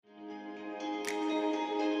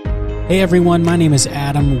Hey everyone, my name is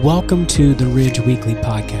Adam. Welcome to the Ridge Weekly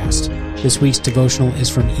Podcast. This week's devotional is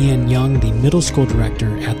from Ian Young, the middle school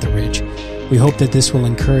director at the Ridge. We hope that this will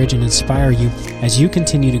encourage and inspire you as you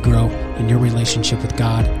continue to grow in your relationship with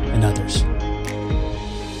God and others.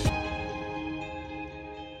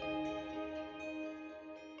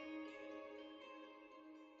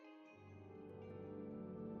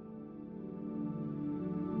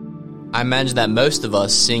 I imagine that most of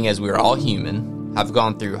us, seeing as we are all human, have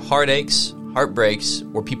gone through heartaches, heartbreaks,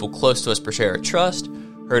 where people close to us betray our trust,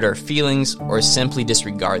 hurt our feelings, or simply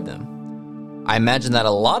disregard them. I imagine that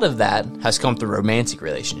a lot of that has come through romantic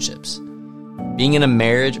relationships. Being in a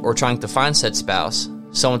marriage or trying to find said spouse,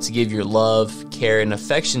 someone to give your love, care, and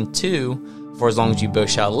affection to for as long as you both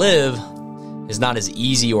shall live, is not as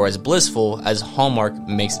easy or as blissful as Hallmark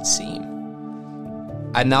makes it seem.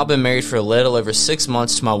 I've now been married for a little over 6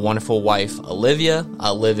 months to my wonderful wife, Olivia.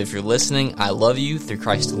 Liv, if you're listening, I love you through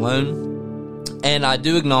Christ alone. And I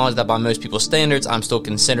do acknowledge that by most people's standards, I'm still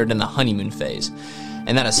considered in the honeymoon phase.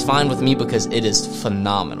 And that is fine with me because it is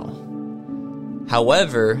phenomenal.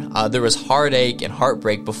 However, there was heartache and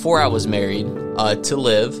heartbreak before I was married to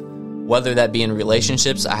Liv, whether that be in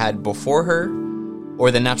relationships I had before her,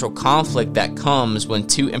 or the natural conflict that comes when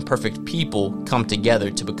two imperfect people come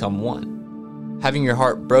together to become one. Having your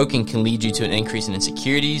heart broken can lead you to an increase in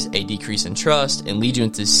insecurities, a decrease in trust, and lead you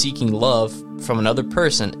into seeking love from another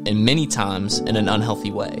person, and many times in an unhealthy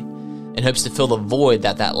way, in hopes to fill the void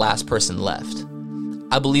that last person left.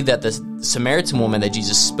 I believe that the Samaritan woman that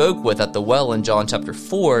Jesus spoke with at the well in John chapter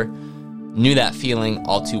 4 knew that feeling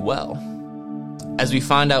all too well. As we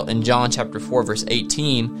find out in John chapter 4 verse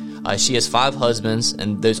 18, she has 5 husbands,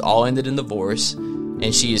 and those all ended in divorce,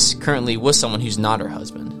 and she is currently with someone who's not her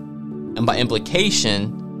husband. And by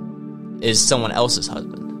implication, is someone else's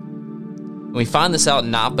husband. And we find this out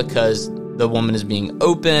not because the woman is being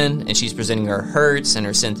open and she's presenting her hurts and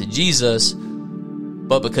her sin to Jesus,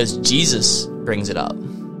 but because Jesus brings it up.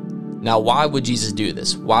 Now, why would Jesus do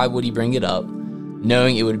this? Why would he bring it up,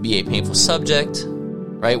 knowing it would be a painful subject,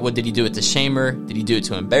 right? What did he do it to shame her? Did he do it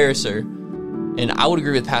to embarrass her? And I would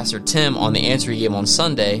agree with Pastor Tim on the answer he gave on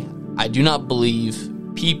Sunday. I do not believe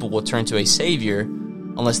people will turn to a Savior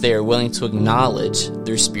unless they are willing to acknowledge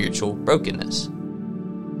their spiritual brokenness.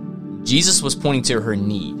 Jesus was pointing to her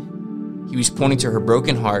need. He was pointing to her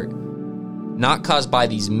broken heart, not caused by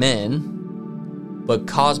these men, but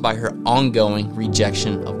caused by her ongoing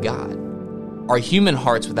rejection of God. Our human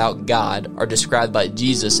hearts without God are described by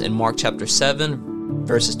Jesus in Mark chapter 7,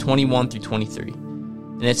 verses 21 through 23.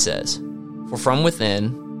 And it says, "For from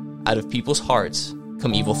within, out of people's hearts,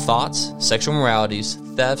 come evil thoughts, sexual immoralities,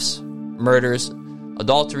 thefts, murders,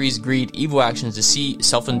 adulteries, greed, evil actions, deceit,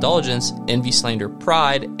 self-indulgence, envy, slander,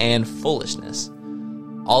 pride, and foolishness.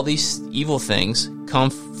 All these evil things come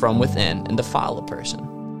from within and defile a person."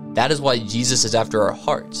 That is why Jesus is after our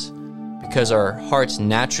hearts, because our hearts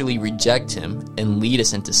naturally reject him and lead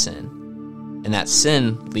us into sin. And that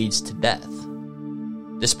sin leads to death.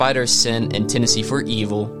 Despite our sin and tendency for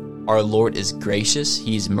evil, our Lord is gracious,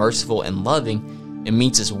 he is merciful and loving, and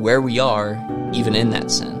meets us where we are, even in that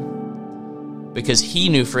sin. Because he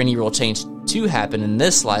knew for any real change to happen in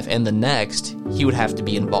this life and the next, he would have to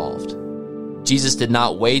be involved. Jesus did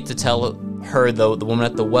not wait to tell her, the woman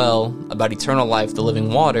at the well, about eternal life, the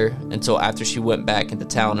living water, until after she went back into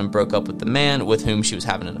town and broke up with the man with whom she was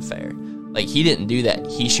having an affair. Like, he didn't do that.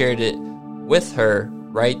 He shared it with her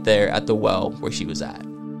right there at the well where she was at.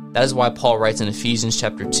 That is why Paul writes in Ephesians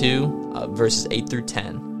chapter 2, verses 8 through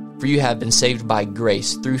 10, "For you have been saved by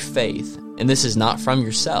grace through faith, and this is not from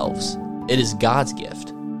yourselves. It is God's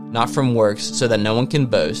gift, not from works, so that no one can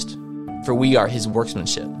boast. For we are his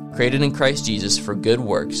workmanship, created in Christ Jesus for good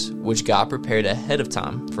works, which God prepared ahead of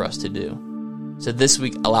time for us to do." So this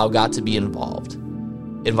week, allow God to be involved.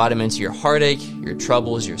 Invite him into your heartache, your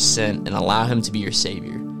troubles, your sin, and allow him to be your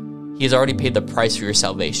Savior. He has already paid the price for your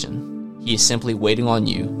salvation. He is simply waiting on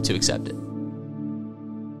you to accept it.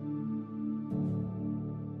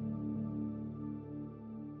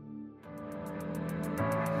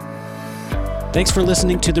 Thanks for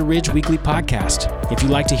listening to the Ridge Weekly Podcast. If you'd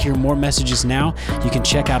like to hear more messages now, you can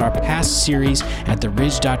check out our past series at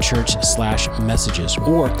theridge.church/messages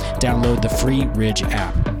or download the free Ridge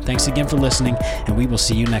app. Thanks again for listening, and we will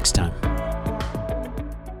see you next time.